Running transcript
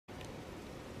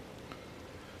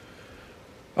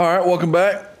All right, welcome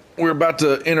back. We're about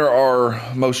to enter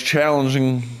our most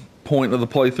challenging point of the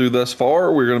playthrough thus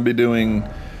far. We're going to be doing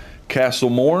Castle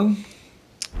Morne.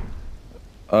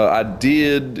 I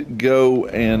did go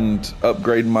and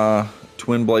upgrade my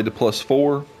twin blade to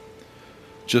 +4.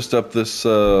 Just up this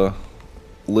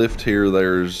lift here,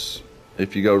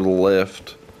 if you go to the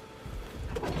left,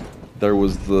 there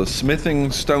was the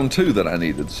smithing stone 2 that I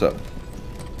needed, so.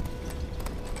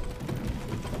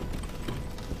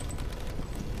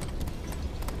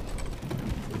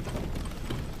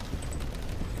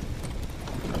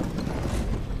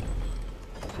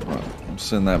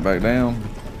 Send that back down.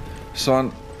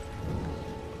 So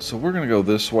we're gonna go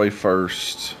this way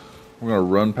first. We're gonna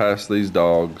run past these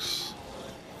dogs.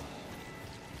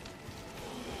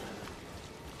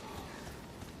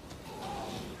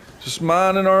 Just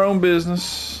minding our own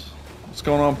business. What's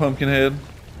going on, Pumpkinhead?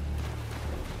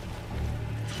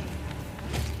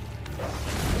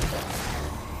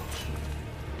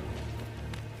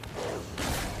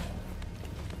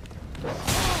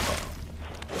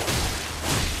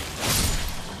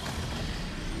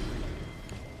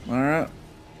 Alright.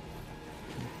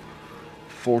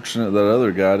 Fortunate that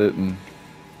other guy didn't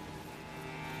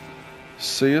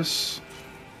see us.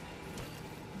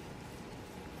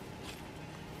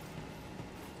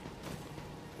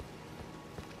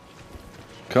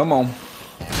 Come on.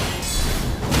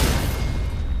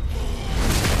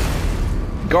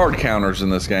 Guard counters in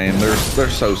this game, they're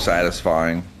so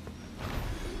satisfying.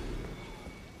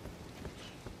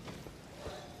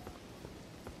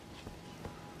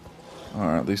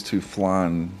 Alright, these two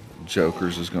flying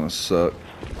jokers is gonna suck.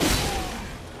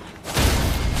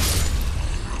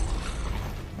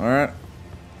 Alright,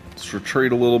 let's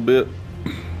retreat a little bit.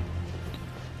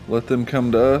 Let them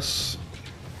come to us.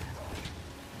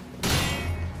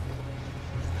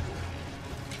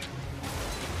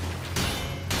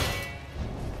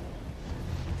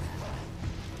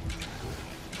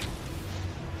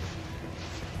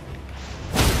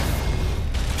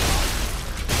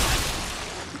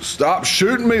 Stop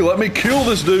shooting me! Let me kill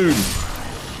this dude!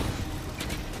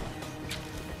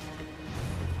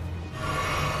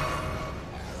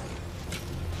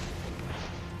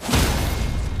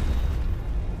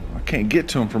 I can't get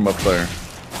to him from up there.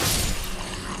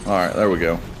 Alright, there we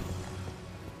go.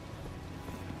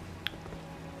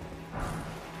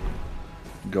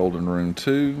 Golden Rune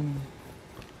 2.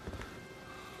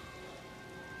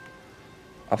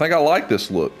 I think I like this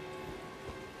look.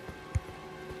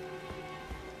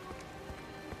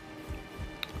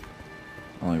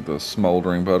 I think the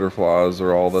smoldering butterflies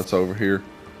are all that's over here.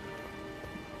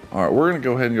 Alright, we're gonna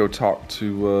go ahead and go talk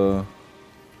to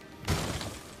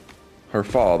her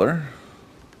father.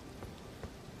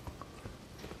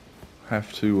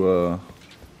 Have to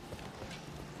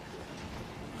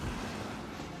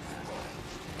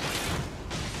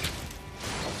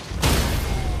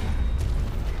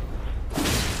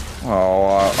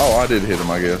oh, I did hit him,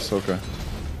 I guess. Okay.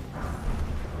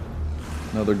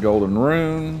 Another golden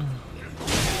rune.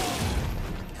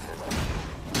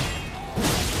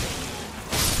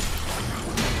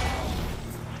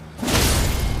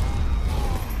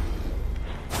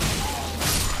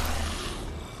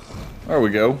 There we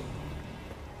go.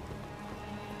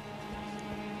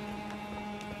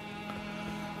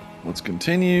 Let's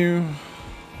continue.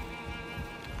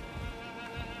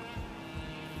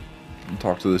 And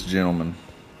talk to this gentleman.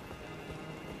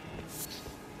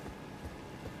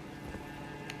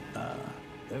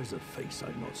 There's a face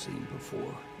I've not seen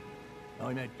before.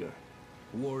 I'm Edgar,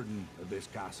 warden of this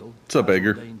castle. What's up, Edgar?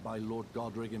 Ordained by Lord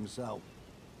Godric himself.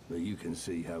 But you can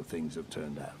see how things have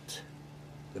turned out.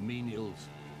 The menials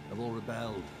have all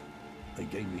rebelled. They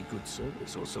gave me good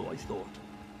service, or so I thought.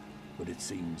 But it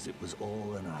seems it was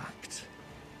all an act.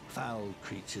 Foul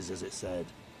creatures, as it said,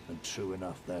 and true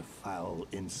enough, they're foul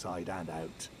inside and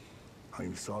out.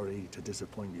 I'm sorry to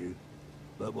disappoint you,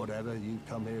 but whatever you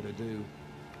come here to do,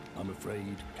 I'm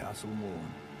afraid Castle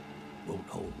Morne won't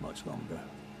hold much longer.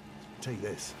 Take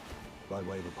this, by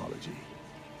way of apology.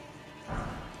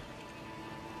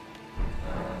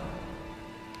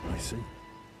 I see.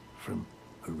 From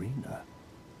Arena.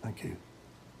 Thank you.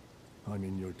 I'm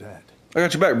in your debt. I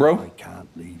got your back, bro. I can't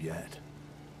leave yet.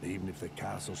 Even if the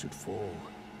castle should fall,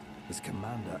 as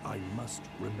commander, I must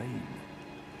remain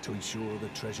to ensure the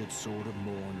treasured sword of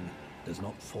Morne does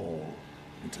not fall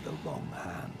into the wrong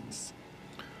hands.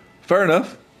 Fair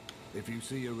enough. If you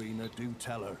see Arena, do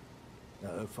tell her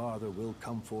that her father will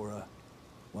come for her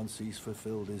once he's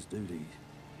fulfilled his duty.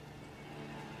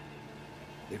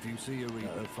 If you see Arena,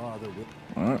 her father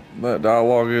will... Alright, that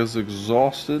dialogue is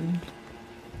exhausted.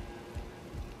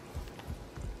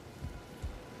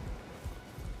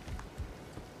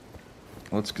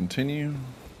 Let's continue.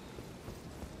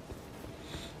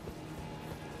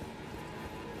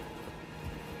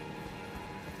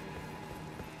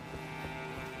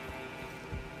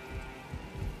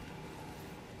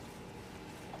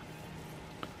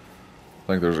 I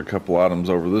think there's a couple items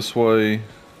over this way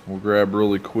we'll grab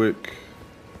really quick.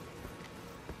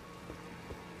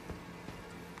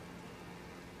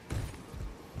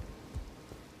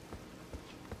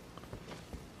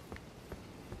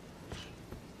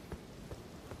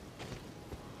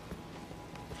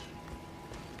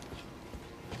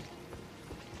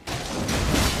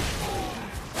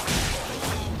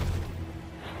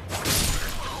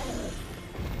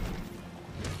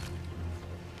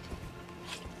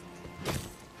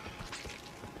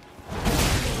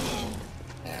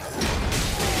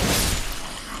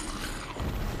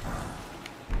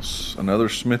 Another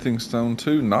smithing stone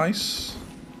too, nice.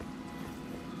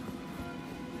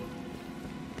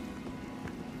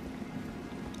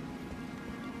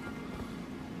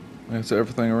 That's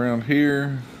everything around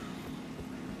here.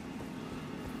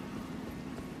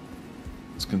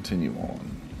 Let's continue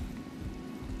on.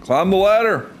 Climb the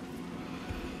ladder.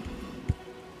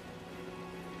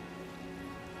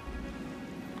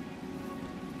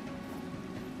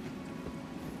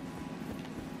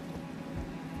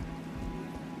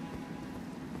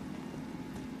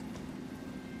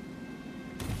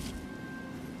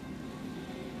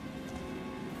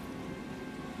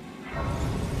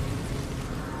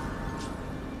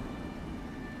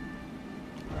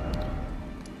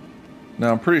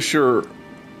 Now I'm pretty sure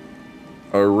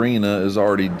Arena is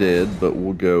already dead, but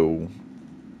we'll go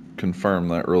confirm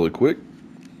that really quick.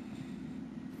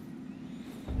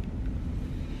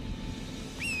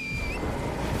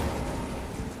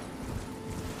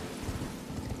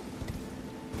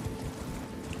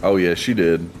 Oh yeah, she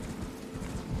did.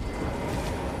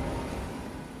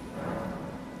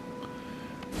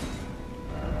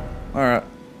 All right.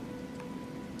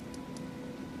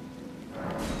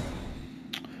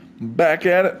 Back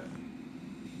at it.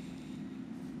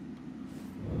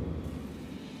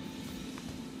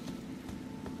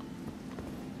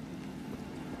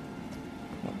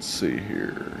 Let's see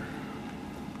here.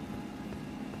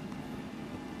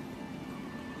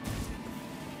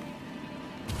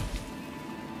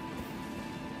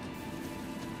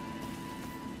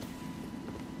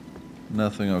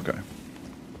 Nothing, okay.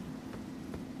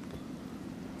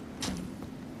 I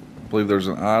believe there's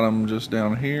an item just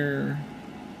down here.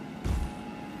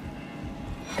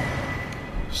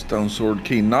 Stone sword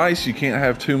key, nice. You can't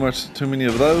have too many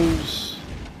of those.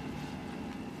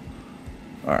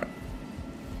 All right.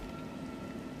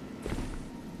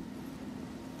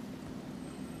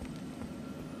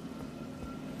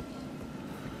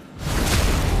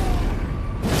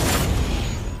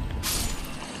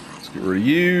 Let's get rid of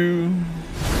you.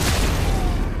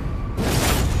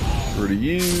 Get rid of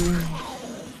you.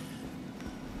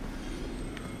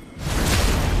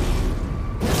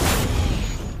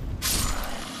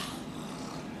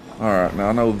 Alright, now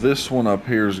I know this one up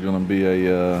here is going to be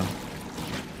a,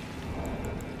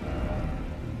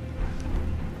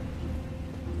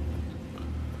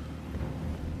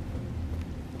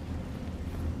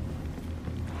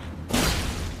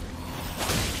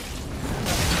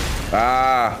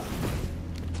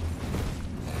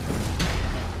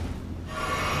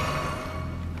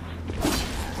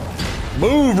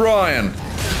 Move, Ryan!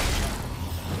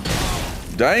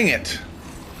 Dang it!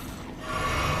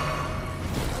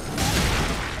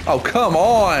 Oh, come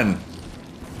on!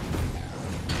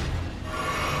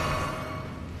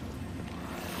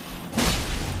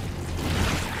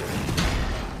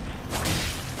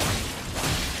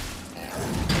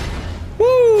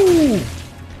 Woo!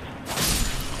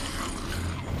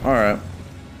 Alright.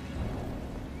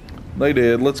 They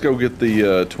did. Let's go get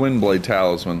the twin blade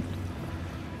talisman.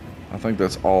 I think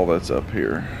that's all that's up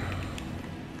here.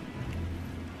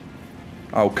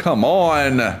 Oh, come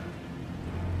on!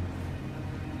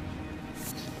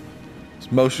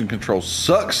 Motion control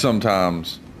sucks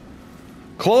sometimes.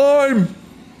 Climb!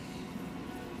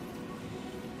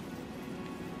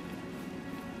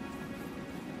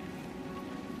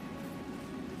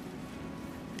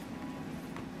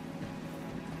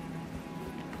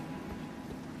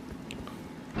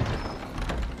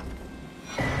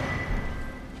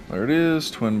 There it is,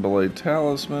 twin blade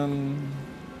talisman.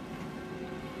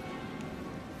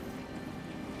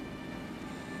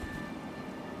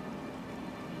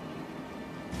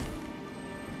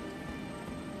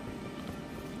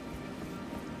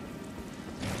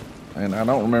 And I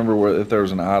don't remember if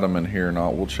there's an item in here or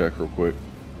not. We'll check real quick.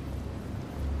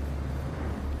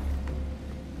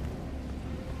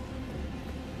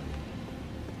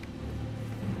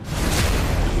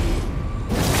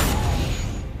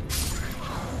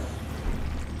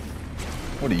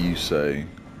 do you say?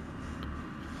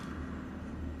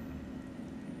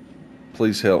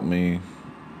 Please help me.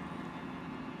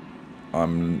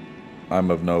 I'm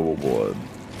of noble blood.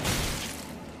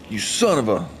 You son of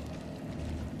a...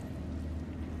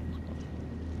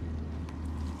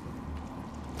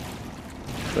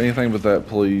 Anything but that,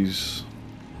 please.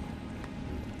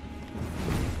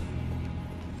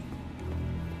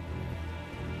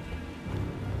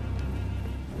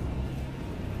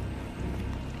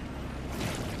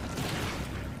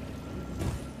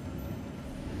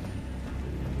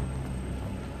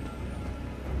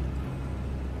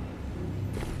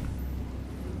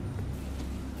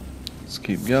 Let's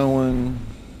keep going.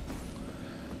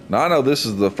 Now I know this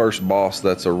is the first boss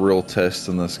that's a real test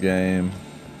in this game.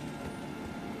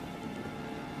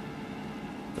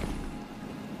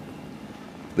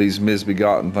 These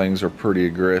misbegotten things are pretty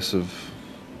aggressive.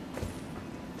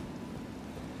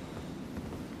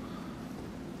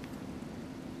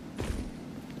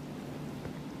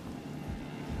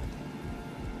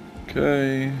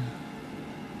 Okay.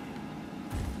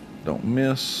 Don't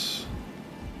miss.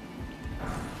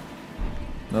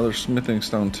 Another smithing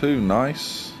stone too,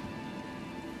 nice.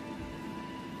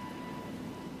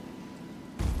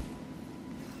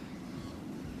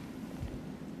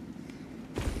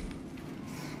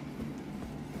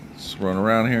 Let's run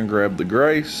around here and grab the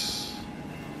grace.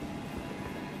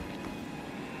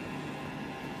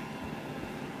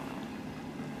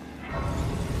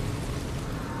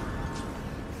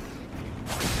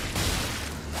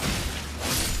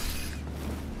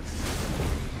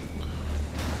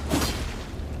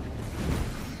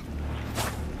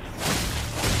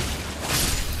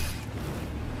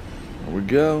 There we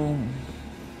go.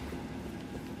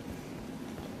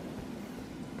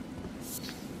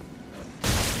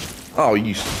 Oh,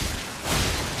 you...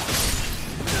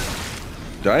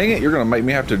 Dang it, you're gonna make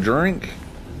me have to drink?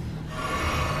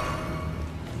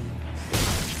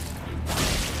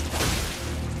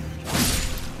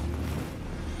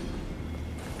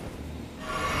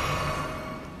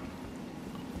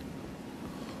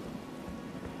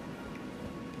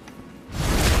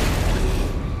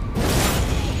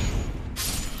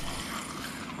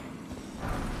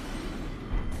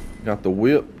 Got the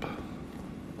whip.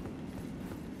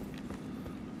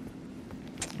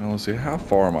 Now let's see, how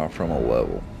far am I from a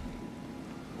level?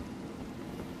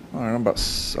 All right, I'm about,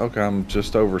 okay, I'm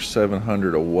just over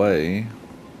 700 away.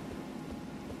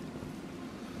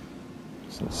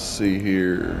 So let's see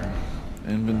here.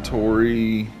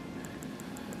 Inventory.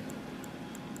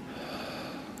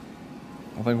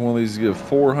 I think one of these give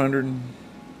 400.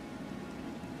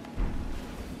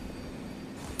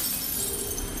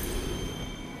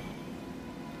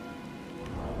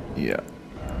 Yeah.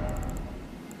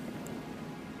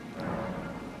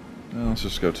 Now let's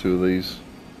just go 2 of these.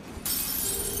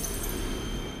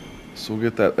 So we'll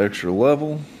get that extra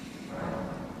level.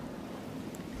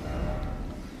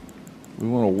 We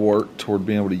want to work toward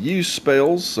being able to use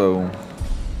spells, so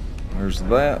there's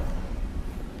that.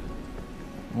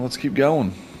 Well, let's keep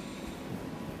going.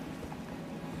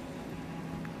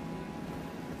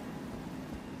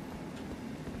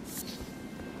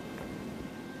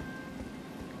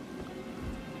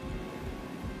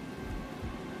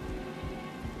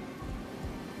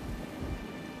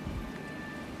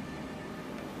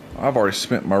 I've already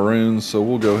spent my runes, so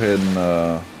we'll go ahead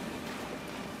and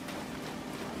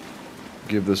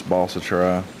give this boss a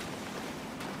try.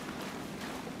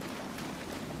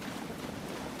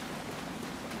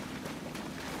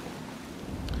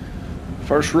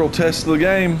 First real test of the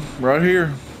game, right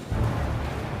here.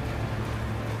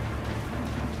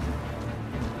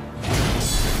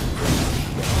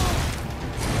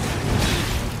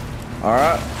 All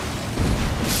right.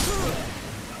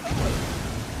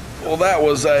 Well, that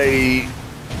was a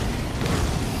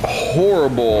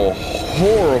horrible,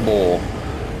 horrible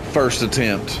first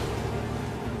attempt.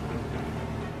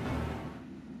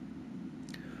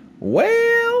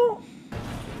 Well,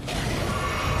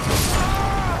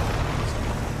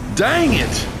 dang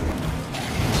it.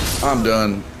 I'm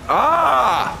done.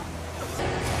 Ah!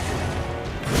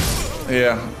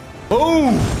 Yeah.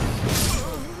 Boom!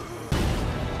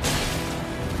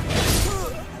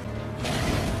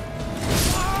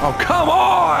 Oh, come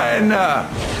on!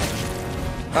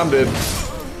 I'm dead.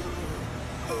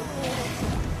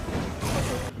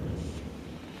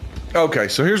 Okay,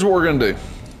 so here's what we're gonna do.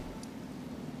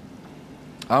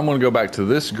 I'm gonna go back to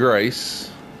this grace.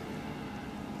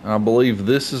 I believe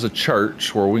this is a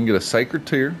church where we can get a sacred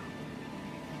tear.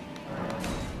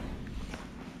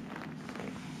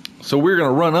 So we're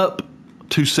gonna run up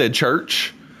to said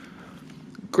church,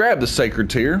 grab the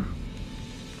sacred tear,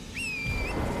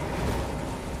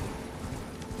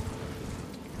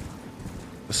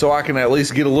 so I can at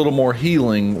least get a little more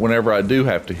healing whenever I do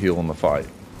have to heal in the fight.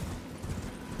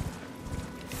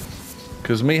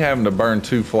 Because me having to burn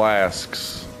 2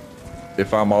 flasks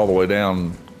if I'm all the way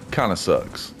down kind of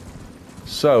sucks.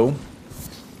 So,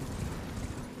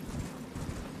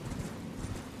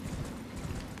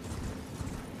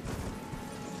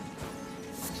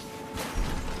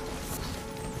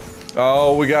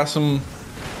 oh, we got some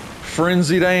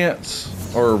frenzied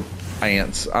ants. Or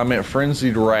ants. I meant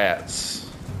frenzied rats.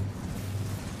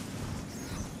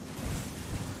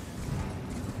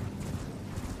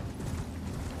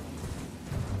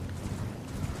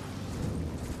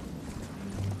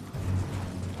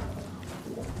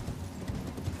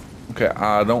 Okay,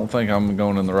 I don't think I'm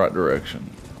going in the right direction.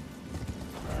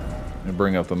 Let me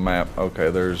bring up the map. Okay,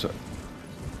 there's...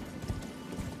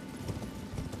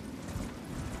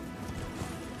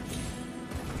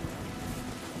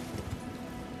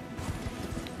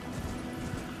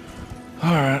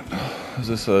 Alright. Is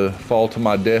this a fall to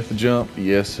my death jump?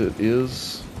 Yes, it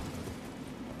is.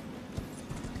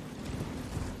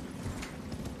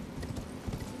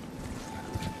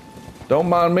 Don't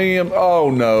mind me.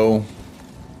 Oh, no.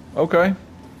 Okay.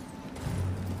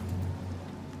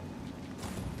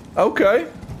 Okay.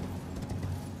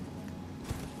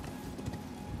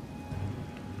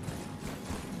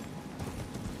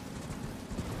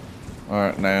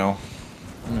 Alright, now.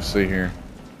 Let me see here.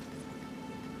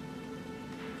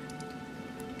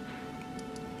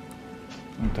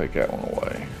 Let me take that one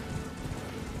away.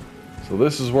 So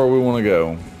this is where we want to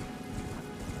go.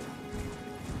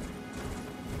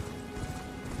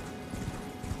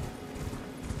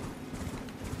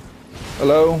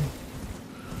 Hello?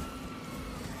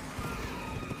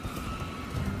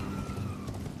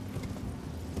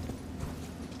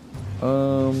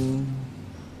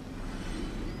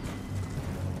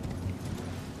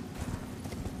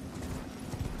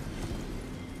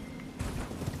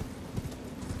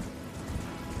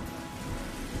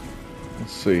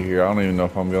 Let's see here. I don't even know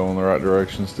if I'm going in the right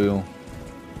direction still.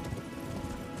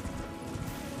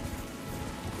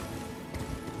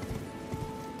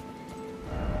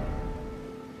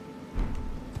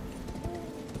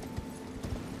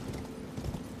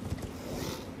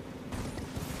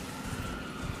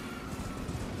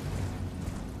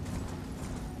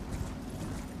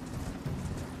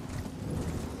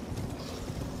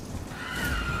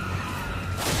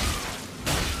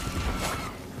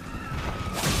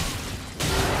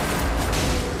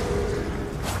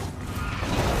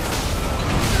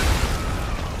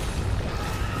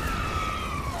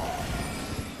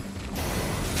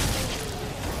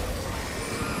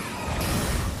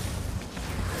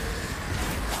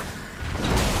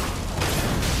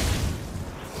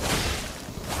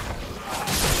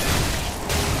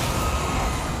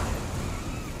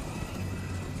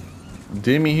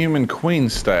 Demi-human queen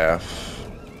staff.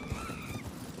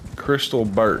 Crystal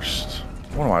burst.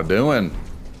 What am I doing?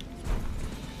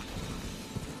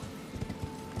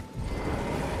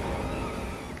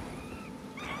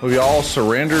 Have you all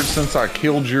surrendered since I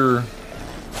killed your...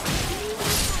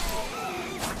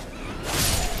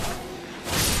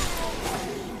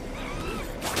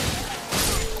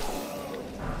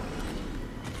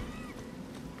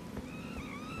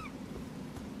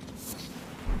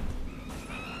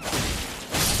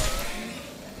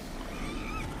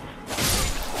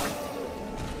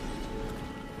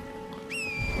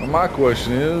 My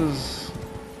question is,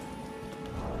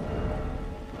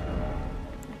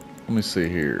 let me see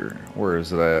here. Where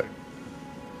is it at?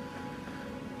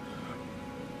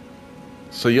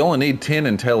 So you only need 10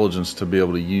 intelligence to be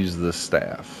able to use this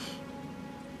staff.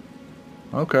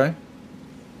 Okay.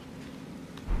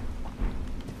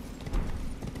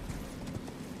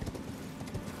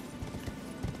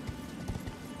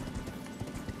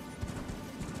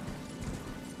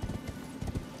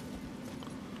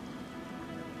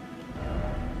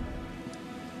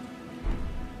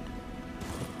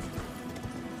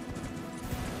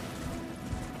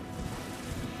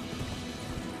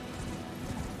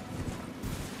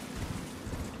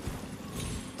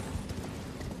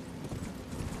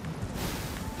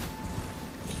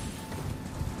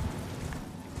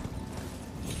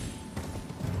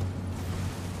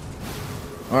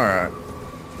 All right.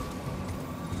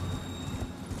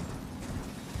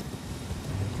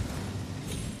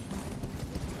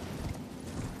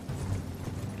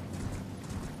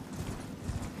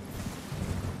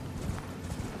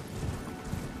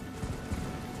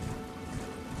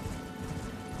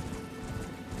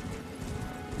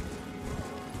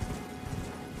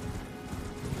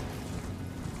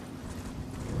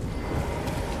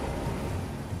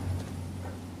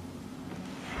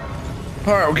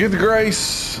 All right, we'll get the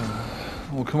grace.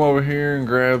 we'll come over here and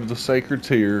grab the sacred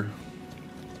tear.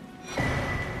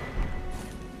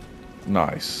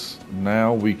 Nice.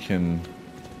 Now we can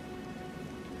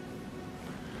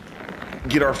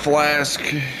get our flask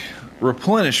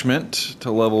replenishment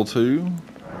to level 2.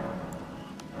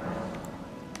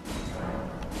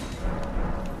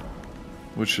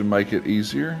 Which should make it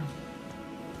easier.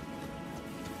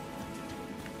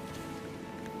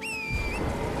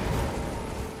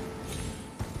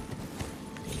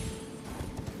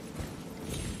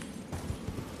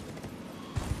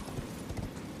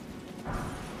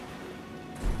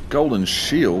 Golden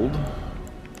shield.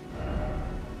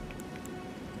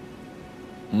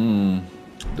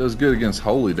 Does good against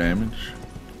holy damage.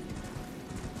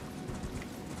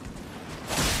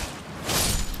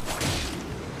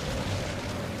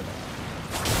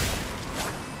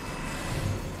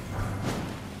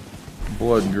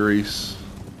 Blood and grease.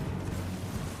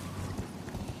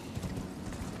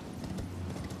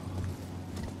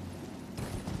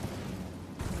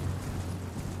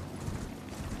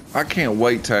 I can't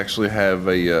wait to actually have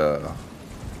a,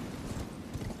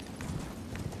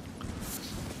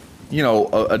 you know,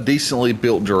 a decently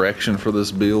built direction for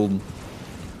this build.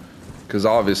 Because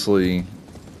obviously,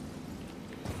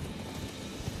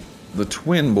 the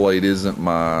twin blade isn't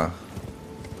my...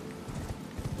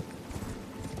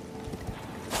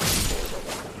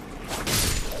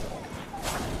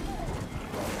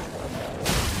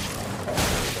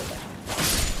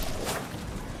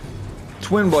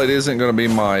 Twin blade isn't going to be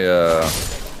my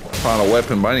final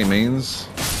weapon by any means.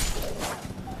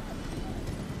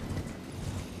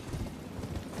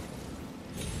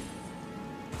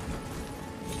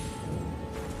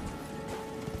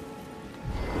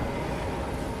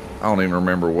 I don't even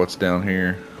remember what's down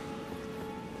here.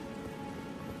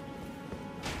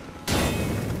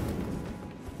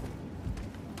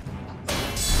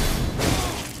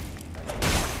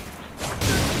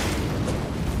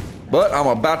 But I'm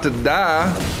about to die.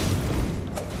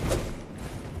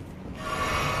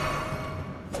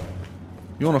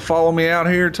 You want to follow me out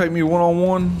here? Take me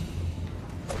one-on-one?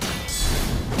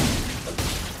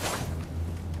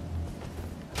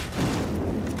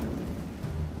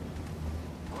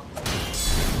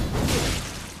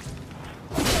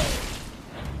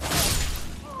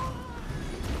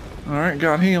 All right,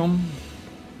 got him.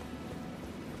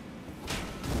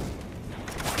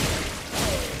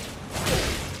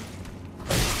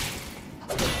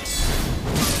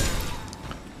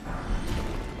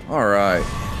 All right.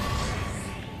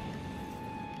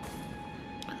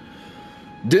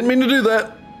 Didn't mean to do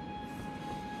that.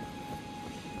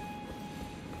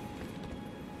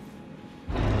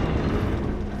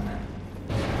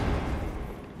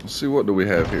 Let's see, what do we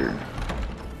have here?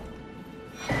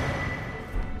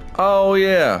 Oh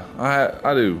yeah,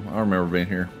 I do. I remember being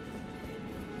here.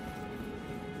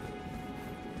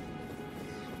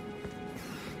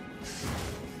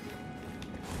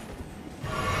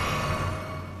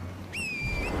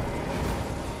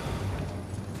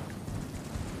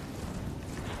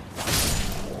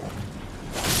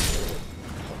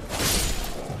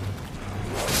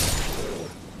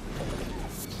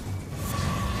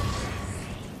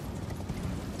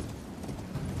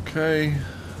 Okay.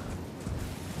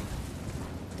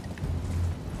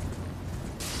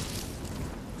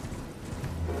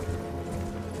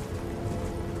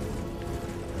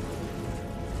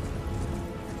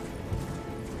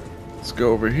 Let's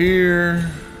go over here.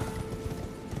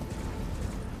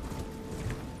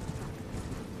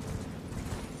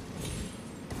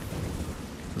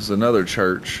 This is another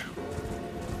church.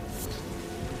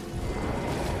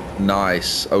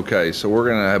 Nice. Okay, so we're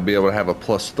gonna be able to have a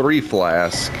 +3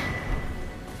 flask.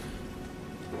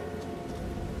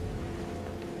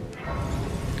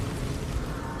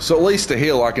 So at least to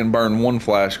heal, I can burn 1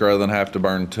 flask rather than have to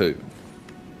burn 2.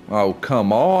 Oh,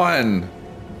 come on!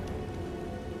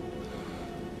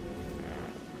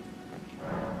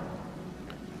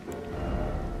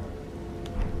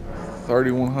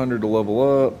 $3,100 to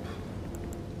level up.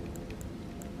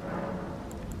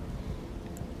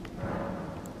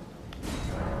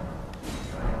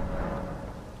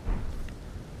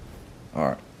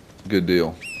 Alright, good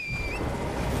deal.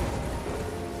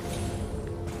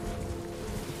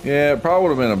 Yeah, it probably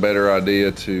would have been a better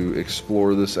idea to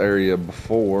explore this area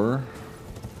before.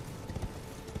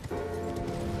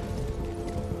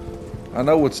 I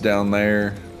know what's down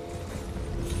there.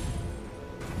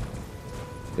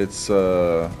 It's,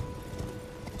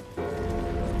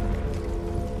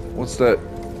 what's that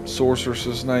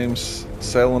sorceress's name?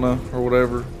 Selena or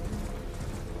whatever.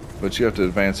 But you have to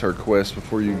advance her quest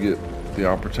before you get the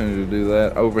opportunity to do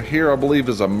that. Over here, I believe,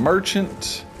 is a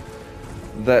merchant.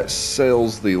 That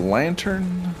sells the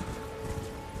lantern.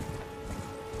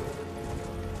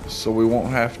 So we won't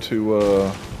have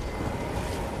to,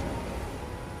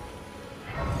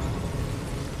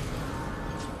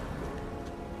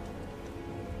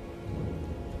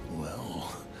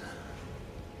 Well,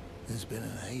 there's been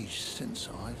an age since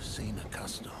I've seen a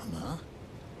customer.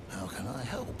 How can I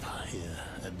help here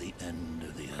at the end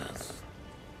of the earth?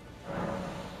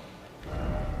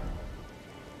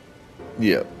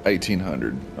 Yeah,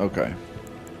 1800. Okay.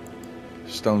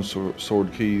 Stone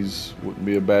sword keys wouldn't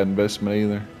be a bad investment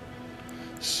either.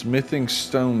 Smithing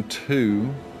stone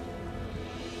 2.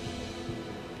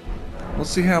 Let's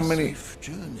see how many. Safe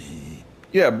journey.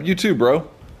 Yeah, you too, bro.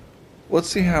 Let's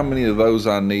see how many of those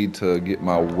I need to get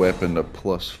my weapon to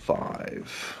 +5.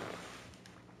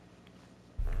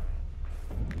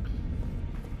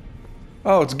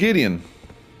 Oh, it's Gideon.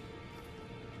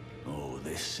 Oh,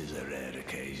 this is a rare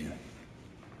occasion.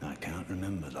 I can't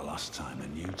remember the last time a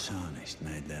new tarnished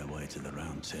made their way to the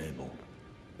round table.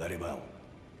 Very well.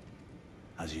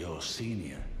 As your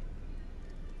senior,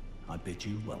 I bid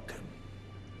you welcome.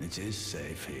 It is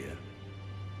safe here.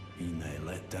 You may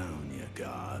let down your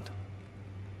guard.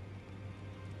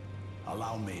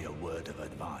 Allow me a word of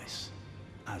advice.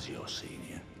 As your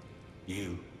senior,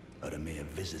 you are a mere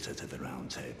visitor to the round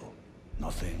table.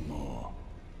 Nothing more.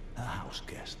 A house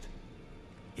guest.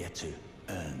 Yet to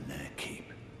earn their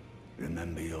keep.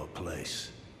 Remember your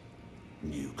place,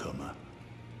 newcomer.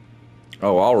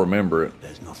 Oh, I'll remember it.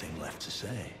 There's nothing left to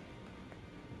say.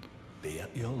 Be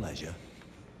at your leisure.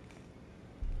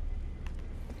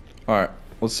 Alright,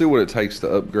 let's see what it takes to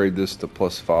upgrade this to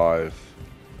 +5.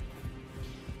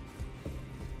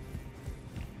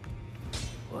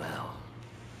 Well,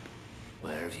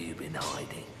 where have you been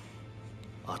hiding?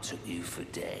 I took you for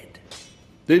dead.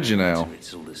 Did you now?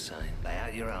 It's all the same. Lay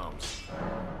out your arms.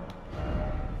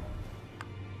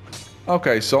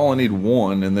 Okay, so I only need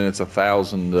 1, and then it's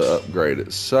 1,000 to upgrade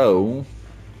it. So,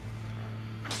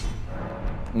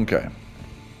 okay.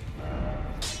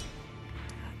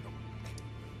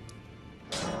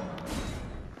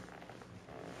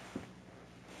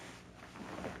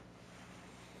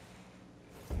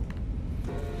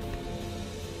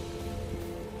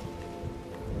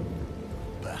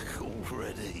 Back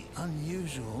already.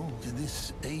 Unusual. Did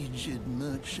this aged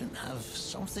merchant have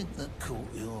something that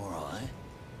caught your eye?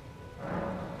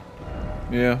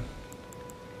 Yeah.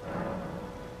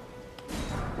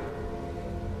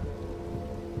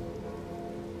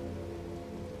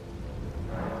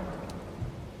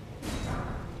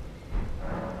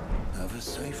 Have a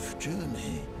safe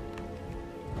journey.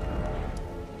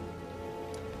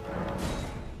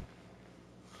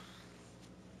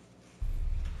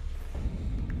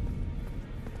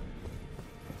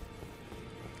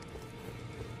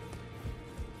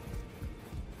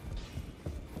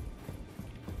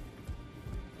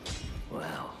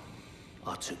 Well,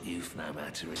 I took you for no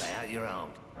matter. Lay out your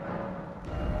arms.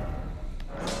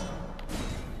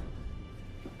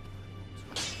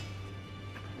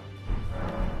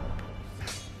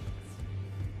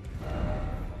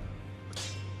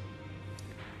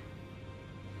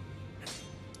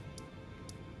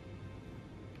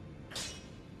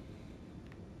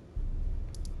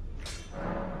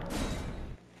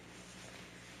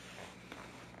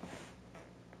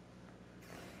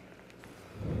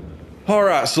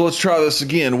 Alright, so let's try this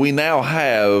again. We now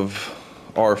have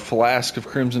our Flask of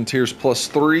Crimson Tears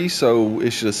 +3, so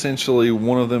it should essentially,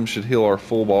 one of them should heal our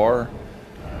full bar.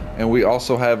 And we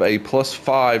also have a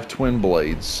 +5 Twin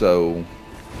Blades, so...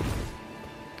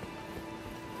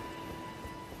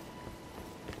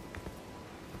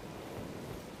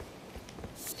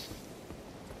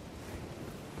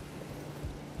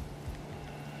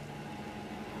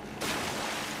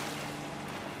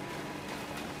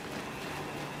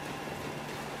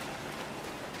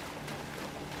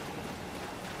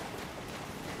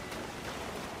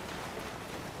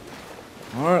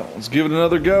 Alright, let's give it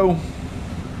another go.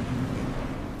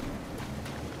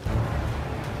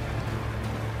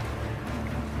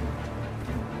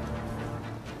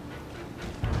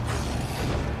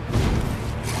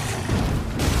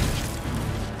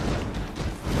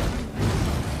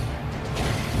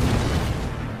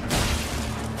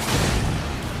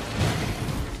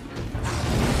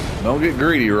 Don't get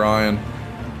greedy, Ryan.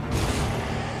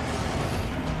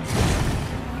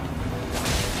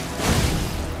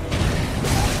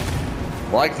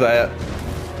 Like that.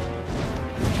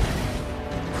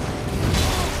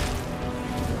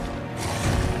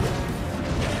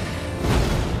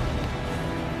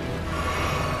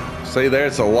 See there,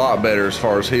 it's a lot better as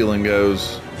far as healing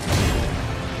goes.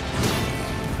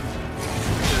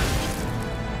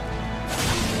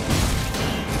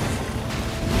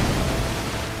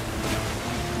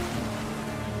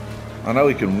 I know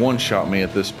he can one-shot me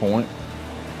at this point.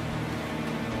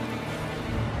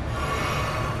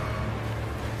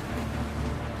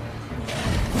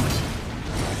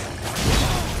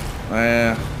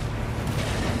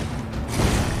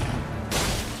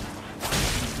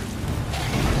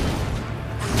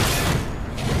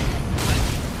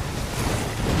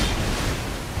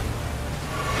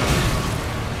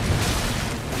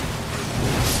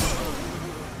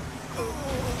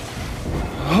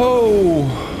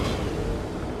 Oh!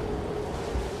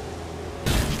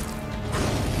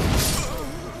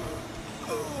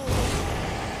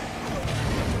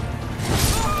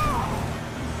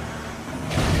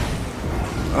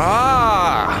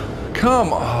 Ah!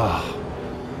 Come on!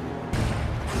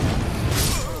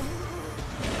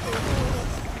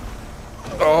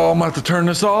 Oh, I'm gonna have to turn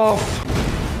this off.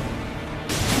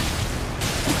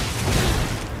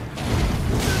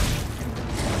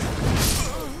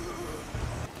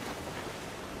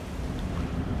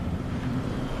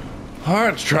 All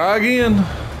right, let's try again.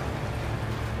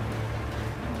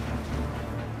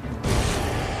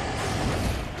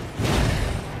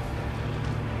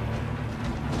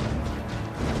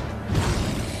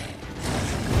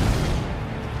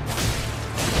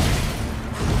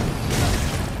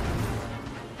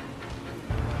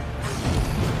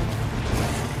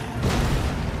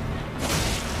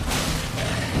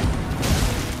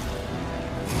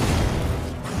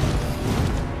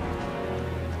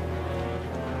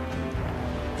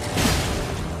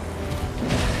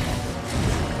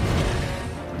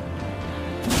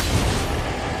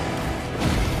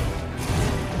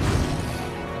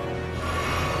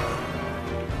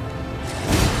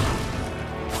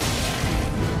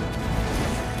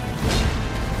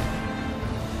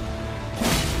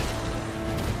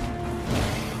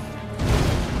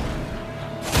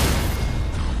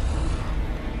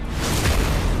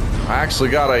 I actually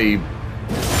got a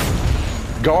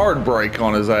guard break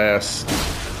on his ass.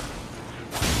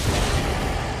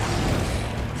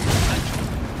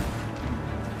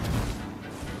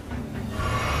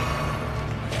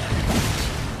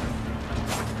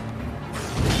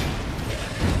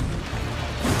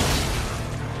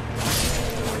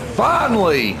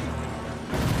 Finally!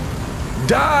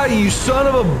 Die, you son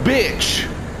of a bitch!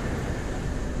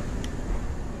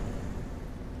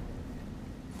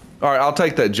 All right, I'll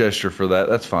take that gesture for that.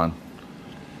 That's fine.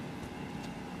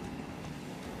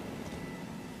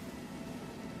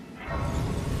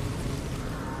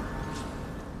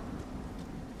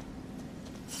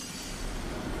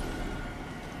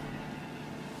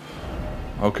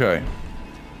 Okay.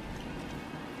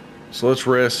 So let's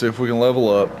rest, see if we can level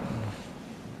up.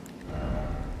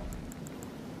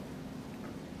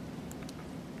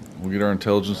 We'll get our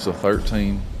intelligence to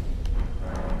 13.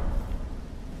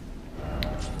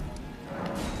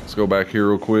 Let's go back here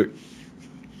real quick.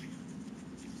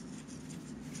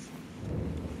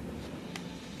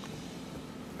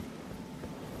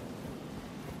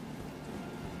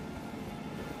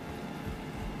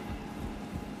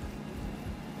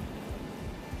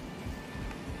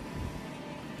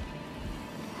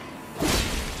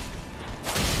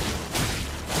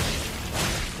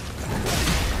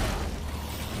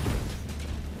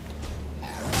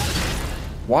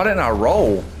 Why didn't I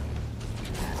roll?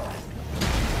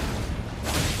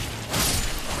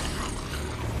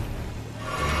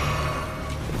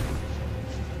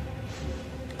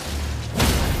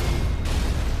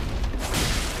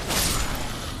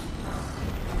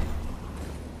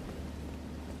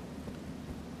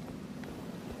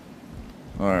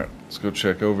 All right, let's go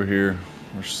check over here.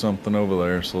 There's something over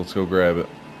there, so let's go grab it.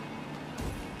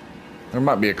 There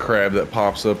might be a crab that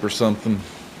pops up or something.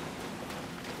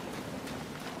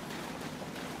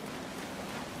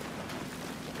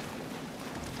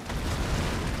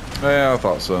 Yeah, I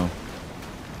thought so.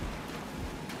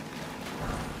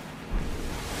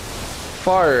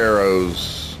 Fire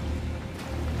arrows.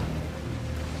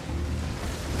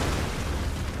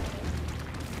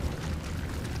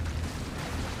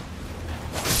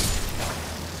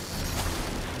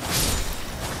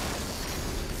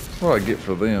 What do I get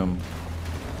for them?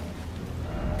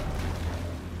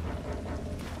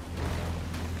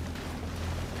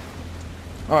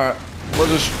 All right, we'll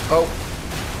just, oh.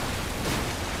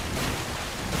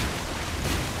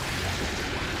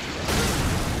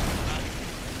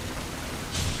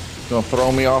 Gonna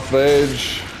throw me off the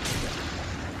edge.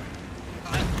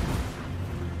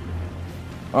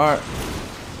 All right.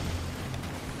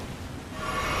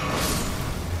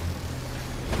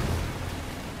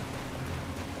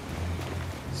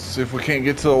 See if we can't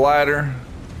get to the ladder.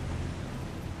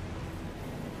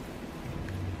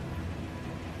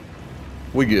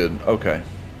 We good, okay.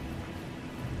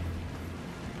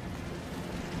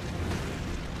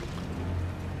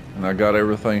 And I got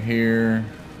everything here.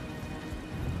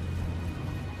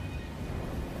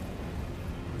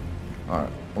 All right,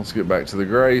 let's get back to the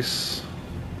Grace.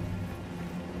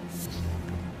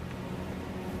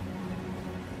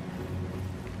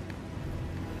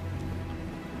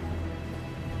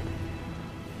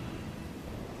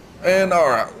 And all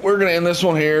right, we're gonna end this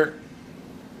one here.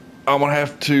 I'm gonna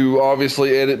have to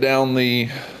obviously edit down the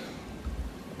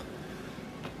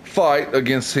fight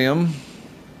against him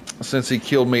since he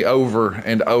killed me over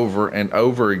and over and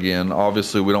over again.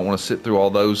 Obviously, we don't want to sit through all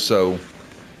those, so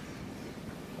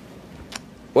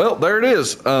well, there it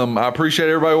is. I appreciate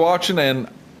everybody watching, and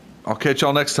I'll catch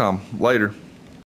y'all next time. Later.